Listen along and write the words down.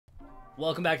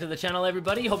Welcome back to the channel,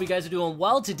 everybody. Hope you guys are doing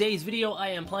well. Today's video, I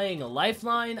am playing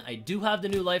Lifeline. I do have the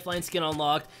new Lifeline skin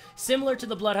unlocked. Similar to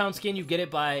the Bloodhound skin, you get it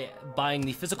by buying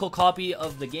the physical copy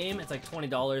of the game. It's like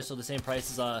 $20, so the same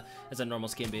price as a normal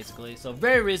skin, basically. So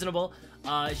very reasonable.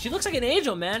 She looks like an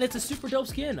angel, man. It's a super dope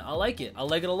skin. I like it. I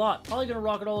like it a lot. Probably gonna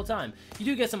rock it all the time. You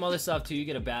do get some other stuff too. You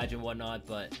get a badge and whatnot,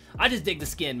 but I just dig the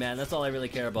skin, man. That's all I really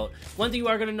care about. One thing you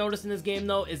are gonna notice in this game,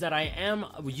 though, is that I am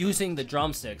using the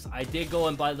drumsticks. I did go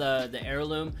and buy the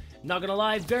heirloom. Not gonna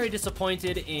lie, very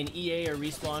disappointed in EA or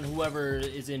Respawn, whoever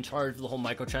is in charge of the whole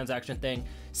microtransaction thing.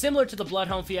 Similar to the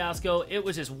Bloodhound fiasco, it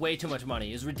was just way too much money.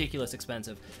 It was ridiculous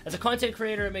expensive. As a content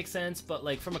creator, it makes sense, but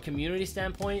like from a community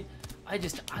standpoint, I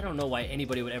don't know why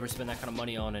anybody would ever spend that kind of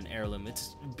money on an heirloom.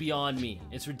 It's beyond me.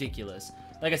 It's ridiculous.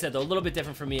 Like I said, though, a little bit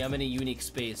different for me. I'm in a unique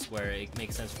space where it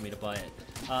makes sense for me to buy it.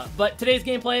 But today's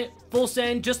gameplay, full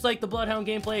send, just like the Bloodhound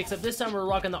gameplay, except this time we're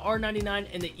rocking the R99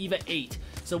 and the EVA 8.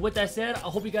 So with that said, I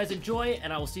hope you guys enjoy,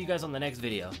 and I will see you guys on the next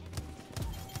video.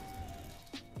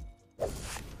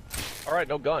 Alright,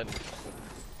 no gun.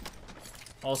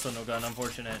 Also no gun,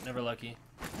 unfortunate. Never lucky.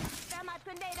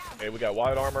 Okay, we got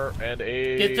wide armor and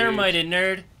a... Get thermited,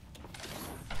 nerd.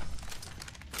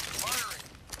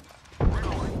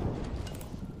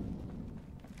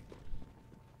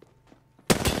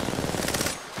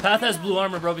 Path has blue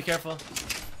armor, bro. Be careful.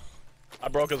 I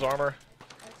broke his armor.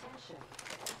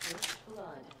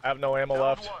 I have no ammo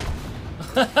left.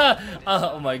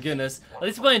 Oh my goodness. At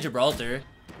least playing Gibraltar.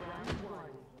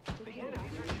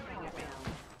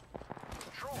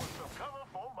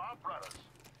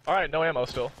 Alright, no ammo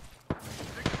still.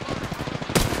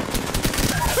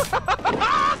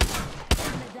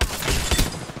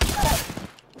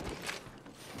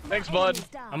 Thanks, bud.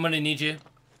 I'm gonna need you.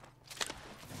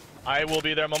 I will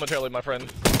be there momentarily, my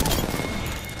friend.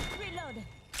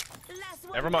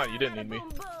 Never mind, you didn't need me.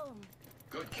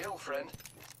 Good kill, friend.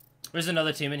 There's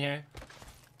another team in here.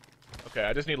 Okay,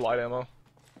 I just need light ammo.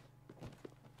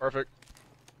 Perfect.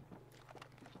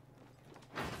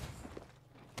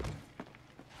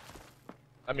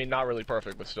 I mean, not really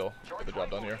perfect, but still, get the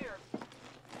job done here.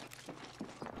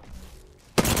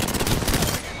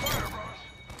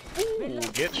 Ooh,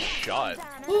 get shot.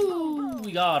 Woo,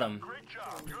 we got him.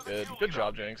 Good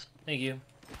job, Janks. Thank you.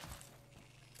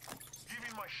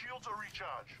 Giving my shields a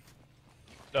recharge.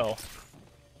 No.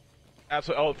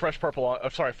 Absolutely. Oh, fresh purple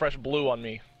on. Sorry, fresh blue on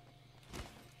me.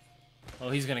 Oh,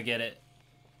 he's gonna get it.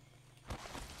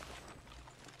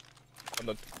 On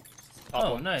the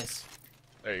top one. Nice.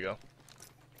 There you go.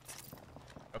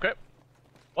 Okay.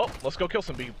 Well, let's go kill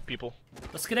some people.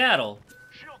 Let's skedaddle.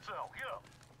 Shield cell,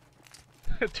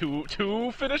 yeah.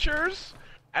 two finishers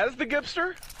as the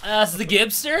Gipster. As the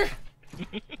Gipster?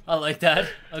 I like that.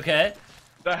 Okay.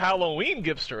 The Halloween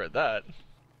Gipster at that.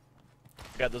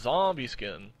 Got the zombie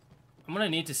skin. I'm gonna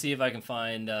need to see if I can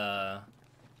find a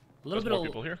little There's bit more of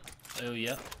people here. Oh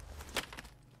yeah.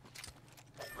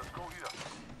 Let's go here.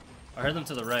 I heard them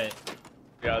to the right.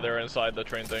 Yeah, they're inside the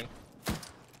train thing.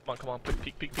 Come on,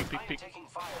 peek. Taking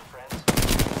fire, friends.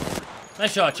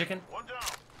 Nice shot, chicken. One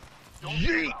down.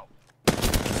 Yeet!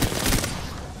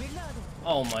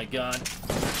 Oh my god.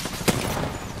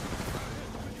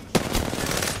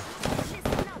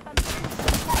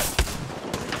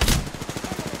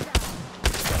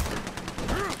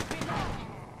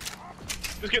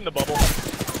 Just get in the bubble.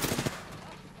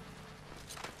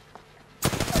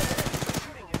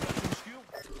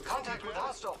 Contact with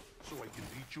hostile. So I can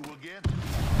beat you again.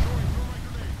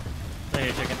 There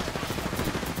you chicken.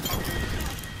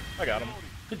 I got him.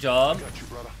 Good job. Got you,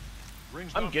 brother.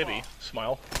 Rings I'm not Gibby. far.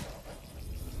 Smile.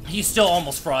 He still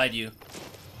almost fried you.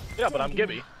 Yeah, but I'm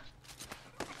Gibby.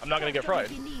 I'm not gonna get fried.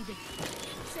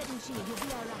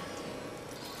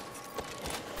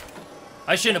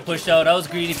 I shouldn't have pushed out. I was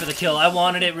greedy for the kill. I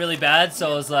wanted it really bad, so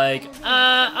I was like,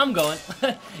 I'm going.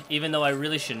 Even though I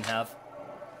really shouldn't have.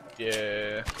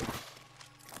 Yeah.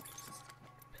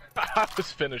 I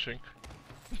was finishing.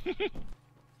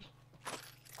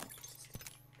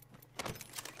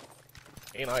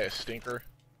 Ain't I a stinker?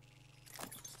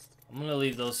 I'm gonna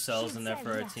leave those cells in there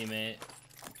for our teammate.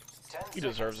 He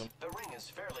deserves them. The ring is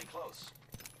fairly close.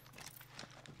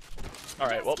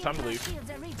 Alright, well, time to leave.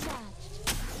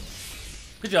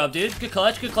 Good job, dude. Good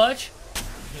clutch, good clutch.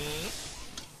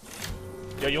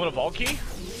 Yo, you want a vault key?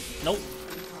 Nope.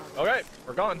 Okay,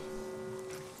 we're gone.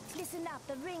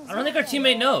 I don't think our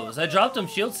teammate knows. I dropped him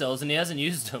shield cells and he hasn't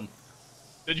used them.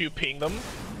 Did you ping them?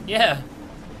 Yeah.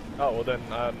 Oh, well then,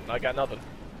 I got nothing.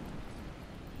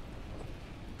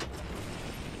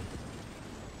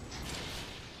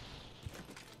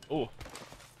 Ooh.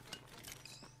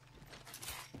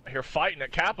 I hear fighting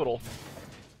at Capitol.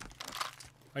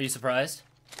 Are you surprised?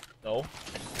 No.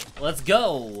 Let's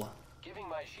go. Giving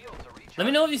my shields a recharge. Let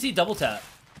me know if you see double tap.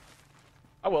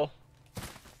 I will.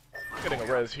 Getting a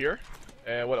res here.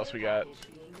 And what else we got?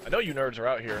 I know you nerds are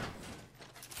out here.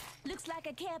 Looks like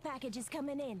a care package is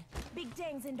coming in. Big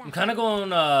things in that. I'm kind of going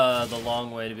the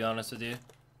long way, to be honest with you.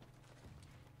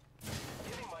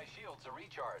 Giving my shields a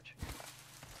recharge.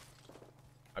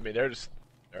 I mean, there's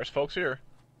folks here.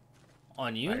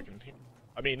 On you?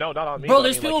 I mean, no, not on me. Bro, but I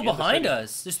there's mean, people like, in the behind city.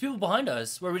 us. There's people behind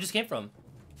us where we just came from.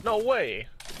 No way.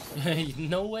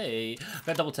 No way.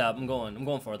 Got double tap. I'm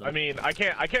going for them. I mean, I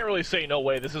can't really say no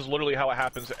way. This is literally how it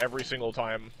happens every single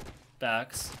time.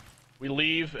 Backs. We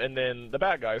leave, and then the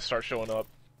bad guys start showing up.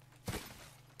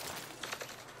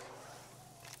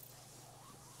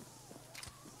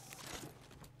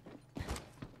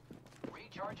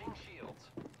 Recharging shields.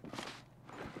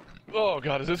 Oh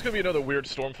god, is this gonna be another weird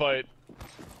storm fight?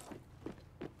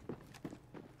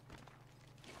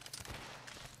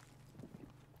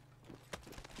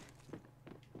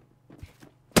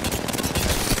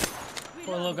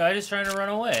 Poor little guy just trying to run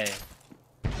away.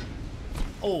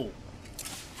 Oh.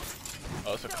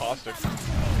 Oh, it's a caustic.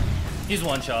 He's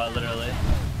one shot, literally.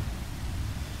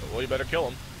 Well, you better kill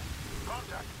him.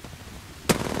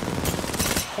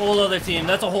 Whole other team.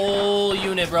 That's a whole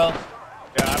unit, bro. Yeah,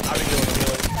 I'm healing.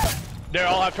 They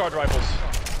all have charge rifles.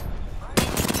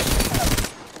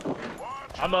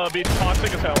 I'm being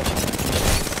caustic as hell.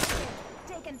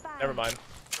 Taking fire. Never mind.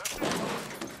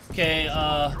 Okay,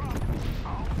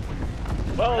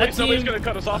 Well, at That least somebody's team- gonna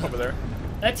cut us off over there.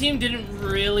 that team didn't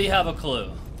really have a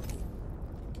clue.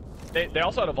 They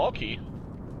also had a vault key.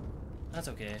 That's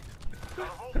okay.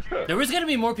 There was gonna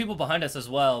be more people behind us as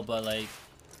well, but like,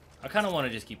 I kind of want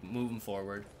to just keep moving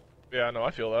forward. Yeah, no,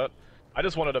 I feel that. I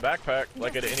just wanted a backpack,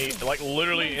 like at any, like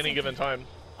literally any given time.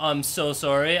 I'm so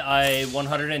sorry. I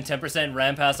 110%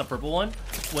 ran past a purple one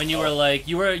when you were like,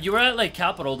 you were at like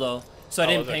capital though, so I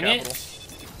didn't was it ping Capital? it.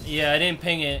 Yeah, I didn't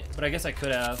ping it, but I guess I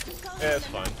could have. Yeah, it's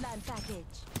fine. Lifeline package.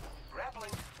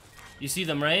 Grappling. You see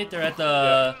them, right? They're at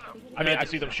the. I mean, I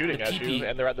see them shooting the at PP. you,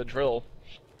 and they're at the drill.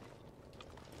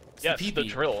 Yes, the the PP.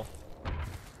 drill.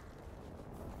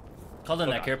 Call them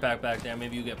that Look, care pack back there.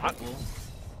 Maybe you get purple.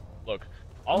 Look,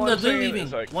 all No, I'm they're saying leaving.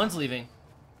 is like, One's leaving.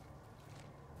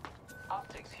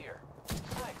 Optics here.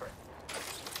 Sniper.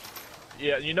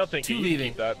 yeah, you know, think Two you leaving.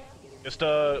 keep that. Just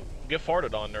get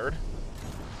farted on, nerd.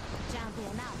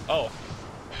 Champion out. Oh,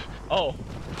 oh.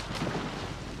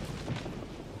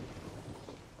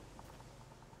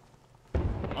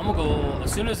 I'm gonna go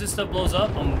as soon as this stuff blows up.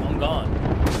 I'm gone.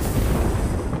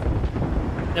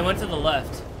 They went to the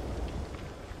left.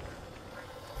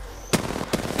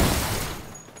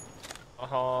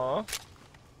 Uh-huh.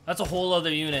 That's a whole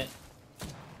other unit.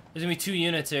 There's gonna be 2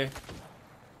 units here.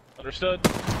 Understood.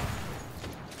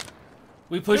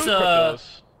 We push Dude, the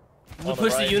cryptos. we On the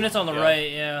push the right. units on the Yeah.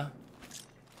 right. Yeah.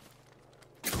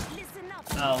 Listen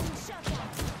up. Ow. Shut down.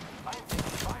 I'm taking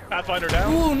fire. Pathfinder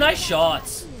down. Ooh, nice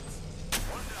shots.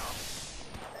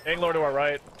 Angler to our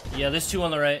right. Yeah, there's 2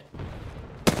 on the right.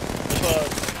 There's,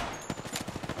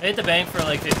 I hit the bank for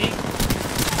like 50.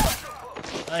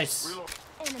 Nice.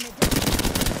 Enemy down.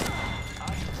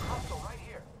 Hostile right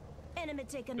here. Enemy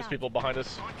taken there's out. people behind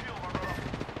us.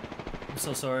 I'm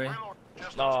so sorry.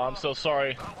 No, I'm so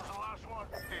sorry.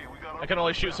 I can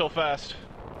only shoot so fast.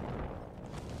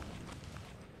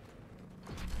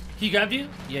 He grabbed you?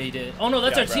 Yeah, he did. Oh no,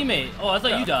 that's Yeah, our I grabbed teammate. Oh, I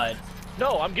thought Yeah. you died.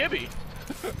 No, I'm Gibby.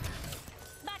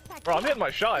 Backpack Bro, I'm here. hitting my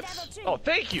Level shots. 2. Oh,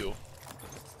 thank you.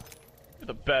 You're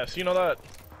the best. You know that?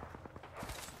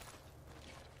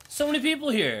 So many people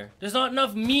here. There's not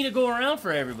enough me to go around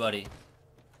for everybody.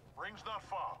 Ring's not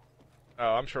far.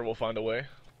 Oh, I'm sure we'll find a way.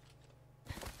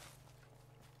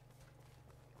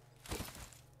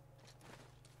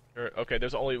 Okay,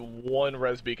 there's only one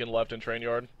res beacon left in train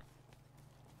yard.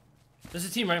 There's a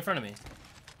team right in front of me.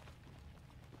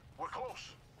 We're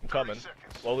close. I'm coming. 30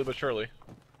 seconds. Slowly but surely.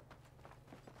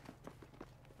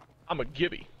 I'm a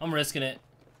Gibby. I'm risking it.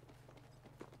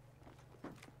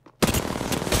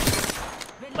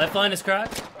 Lifeline is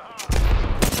cracked.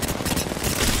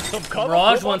 Some cover.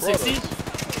 Mirage Flip on 160. brothers.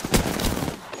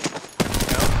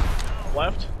 Down.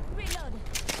 Left. Reload.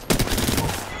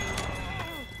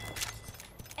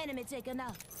 Enemy taken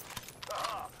out.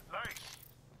 Ah, nice.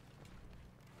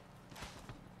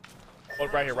 Oh,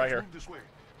 right here, right here. Move this way.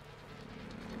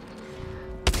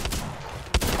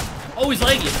 Oh, he's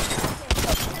lagging.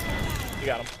 You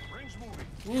got him. Ring's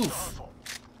moving. Oof.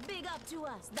 Big up to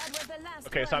us. That was the last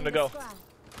Okay, it's one time to in the go. squad.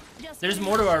 Just There's one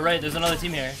more to more. our right. There's another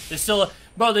team here. There's still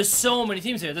bro, there's so many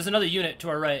teams here. There's another unit to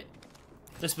our right.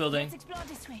 This building. Let's explore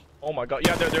this way. Oh my god.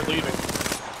 Yeah, they're leaving.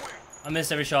 I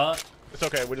missed every shot. It's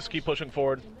okay. We just keep pushing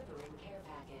forward.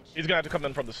 He's gonna have to come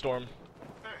in from the storm.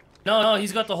 No, no,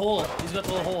 he's got the hole. He's got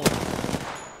the hole.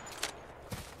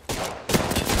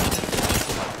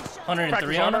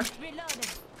 103 on him. Reloaded.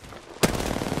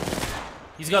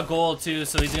 He's got gold too,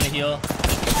 so he's gonna heal.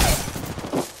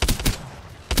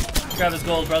 Grab his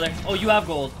gold, brother. Oh, you have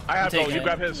gold. I have take gold. it. You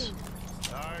grab his.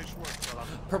 Nice work, fella.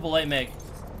 Purple light mag.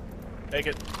 Take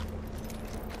it.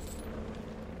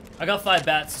 I got 5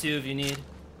 bats too if you need.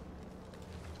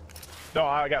 No,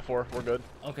 I got 4. We're good.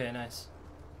 Okay, nice.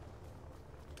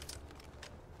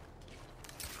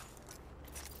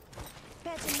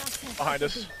 Patching myself. Behind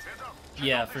us. Heads up.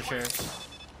 Yeah, for sure.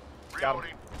 Got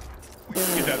him.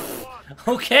 Reloading. He's dead.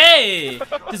 Okay!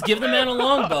 Just give the man a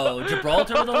longbow.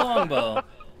 Gibraltar with a longbow.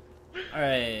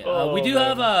 Alright, Oh, we do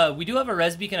man. have a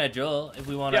res beacon at Drill if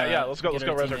we want to. Yeah, let's go res our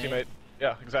teammate.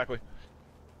 Yeah, exactly.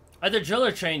 Either Drill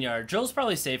or Train Yard. Drill's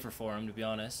probably safer for him, to be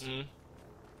honest.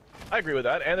 I agree with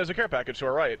that. And there's a care package to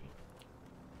our right.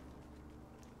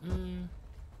 Kramer?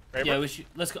 Yeah, we should.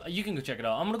 Let's go. You can go check it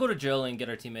out. I'm gonna go to Drill and get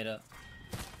our teammate up.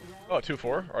 Oh,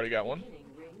 2-4. Already got one.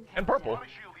 And purple. Body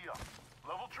shield here.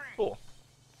 Level 3. Cool.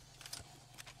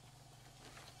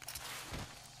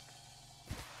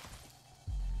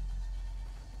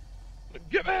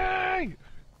 Get me!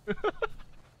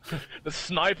 The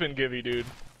sniping givey, dude.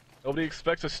 Nobody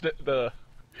expects the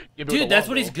givey with Dude, a that's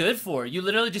what longbow. he's good for. You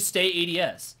literally just stay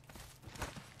ADS.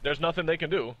 There's nothing they can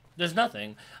do. There's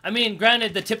nothing. I mean,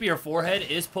 granted, the tip of your forehead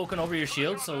is poking over your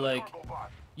shield, so like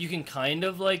you can kind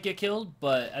of like get killed,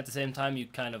 but at the same time you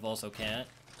kind of also can't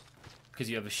because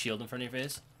you have a shield in front of your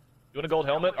face. You want a gold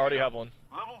helmet? Already have one.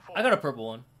 Level 4. I got a purple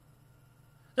one.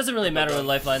 Doesn't really matter with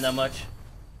Lifeline that much.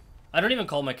 I don't even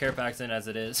call my care packs in as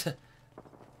it is.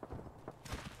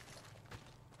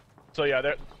 So yeah,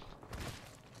 they're...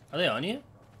 Are they on you?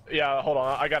 Yeah, hold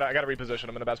on. I gotta reposition.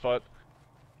 I'm in a bad spot.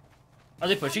 Are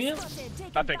they pushing you? Spotted,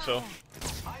 taking I think so.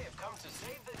 fire. I have come to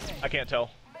save the day. I can't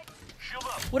tell. Shield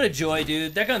up. What a joy,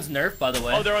 dude. That gun's nerfed, by the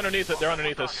way. Oh, they're underneath it. They're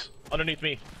underneath us. Underneath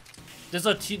me. There's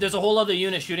a whole other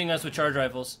unit shooting us with charge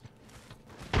rifles.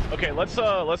 Okay, let's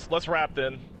wrap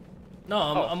then. No,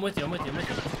 Oh. I'm with you. I'm with you. I'm with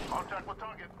you. Contact with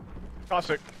target.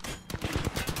 Caustic.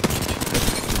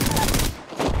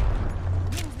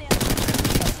 Rings there.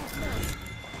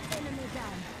 Enemy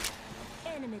down.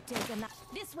 Enemy taken out.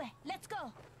 This way. Let's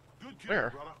go. Good kill, Where?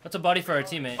 brother. That's a body for our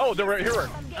teammate. Oh, they're right here.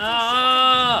 I'm getting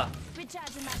Ah! shot.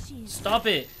 Recharging my shields. Stop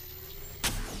it.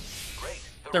 Great.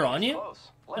 The They're ring's on you? close.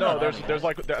 Let No, it there's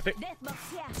like I think Death box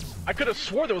here. I could have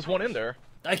swore there was one in there.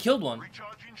 I killed one.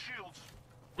 Recharging shields.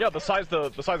 Yeah, besides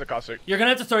the caustic. You're gonna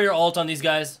have to throw your ult on these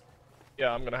guys.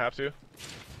 Yeah, I'm gonna have to.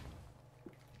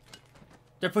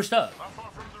 They're pushed up. Not far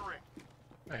from the ring.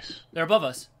 Nice. They're above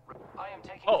us. I am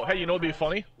taking Oh, hey, fire. you know what'd be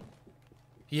funny?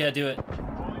 Yeah, do it.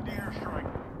 Calling the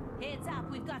airstrike. Heads up.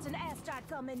 We've got an airstrike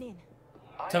coming in.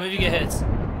 Tell me if you get hits.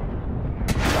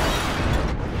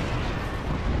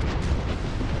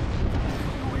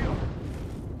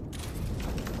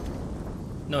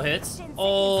 No hits?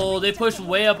 Oh, they pushed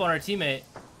way up on our teammate.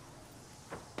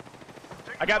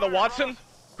 I got the Watson.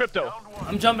 Crypto. Down one.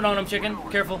 I'm jumping on him, chicken.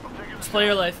 Careful. Just play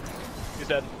your life. He's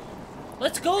dead.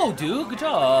 Let's go, dude. Good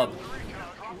job.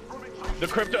 The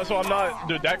crypto. So I'm not,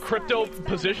 dude. That crypto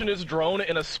positioned his drone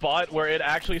in a spot where it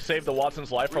actually saved the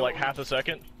Watson's life for like half a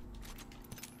second.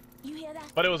 You hear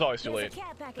that? But it was always too There's a late.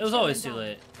 care package It was always too coming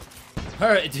late.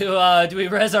 Alright, do we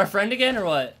res our friend again or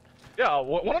what? Yeah,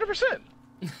 100%.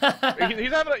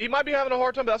 He might be having a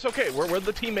hard time, but that's okay. We're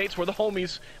the teammates. We're the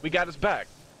homies. We got his back.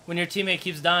 When your teammate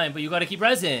keeps dying, but you gotta keep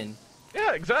resing.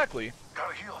 Yeah, exactly.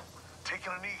 Gotta heal.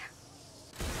 Taking a knee.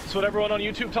 That's what everyone on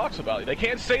YouTube talks about. They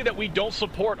can't say that we don't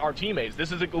support our teammates.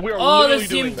 This is we are Oh, literally this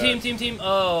doing team.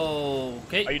 Oh,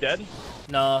 okay. Are you dead?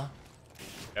 Nah.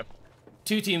 Yep.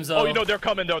 2 teams though. Oh, you know they're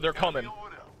coming though. They're coming. Over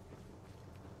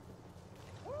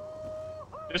there.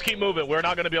 Just keep moving. We're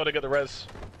not gonna be able to get the res.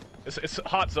 It's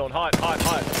hot zone. Hot.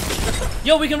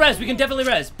 Yo, we can res. We can definitely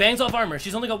res. Bangs off armor.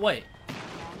 She's only got white.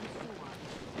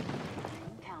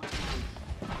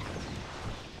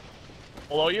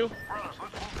 Below you. Brothers,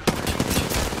 let's move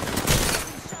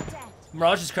this way. down. Shot at.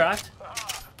 Mirage is cracked.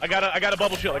 I got a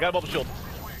bubble shield.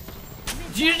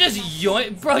 Did you just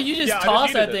yoink? Bro, you just Yeah, I just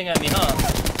tossed that yeeted thing at me,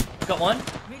 huh? Got one.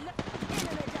 Enemy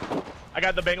down. I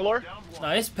got the Bangalore.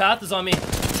 Nice. Path is on me.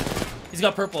 He's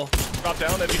got purple. Drop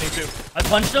down if you need to. I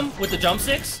punched him with the jump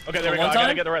sticks. Okay, there we go. One I gotta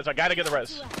time. get the res. I gotta get the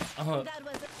res. Uh-huh. That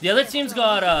was The other team's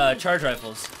got charge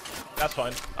rifles. That's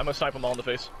fine. I'm gonna snipe them all in the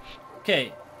face.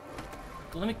 Okay.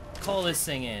 Let me call this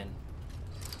thing in.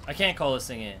 I can't call this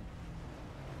thing in.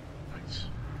 Nice.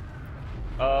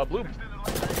 Blue.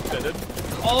 Dead.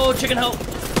 Oh, chicken help.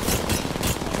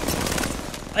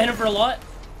 I hit him for a lot.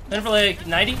 I hit him for like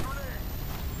 90.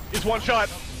 He's one shot.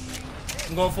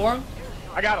 I'm going for him.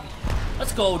 I got him.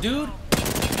 Let's go, dude.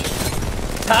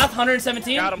 Path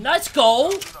 117. Got him. Let's go.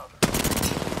 Here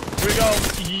we go.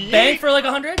 Yeet. Bang for like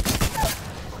 100.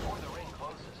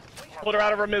 Put her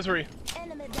out of her misery.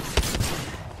 Enemy down.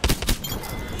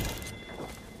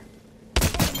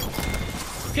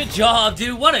 Good job,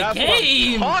 dude. What a That's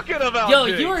game. what I'm talking about, Yo,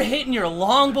 dude. you were hitting your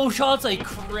longbow shots like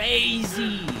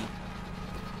crazy.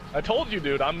 I told you,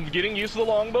 dude. I'm getting used to the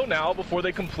longbow now before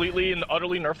they completely and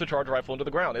utterly nerf the charge rifle into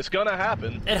the ground. It's gonna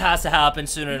happen. It has to happen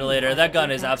sooner or later. That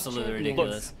gun is absolutely Look,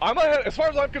 ridiculous. I'm ahead. As far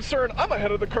as I'm concerned, I'm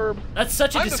ahead of the curb. That's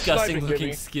such a I'm the disgusting sniping looking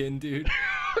Gibby. skin, dude.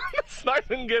 Snipe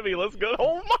and gimme. Let's go.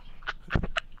 Oh my.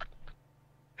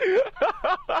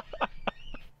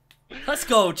 Let's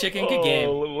go, chicken. Good game.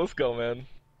 Let's go, man.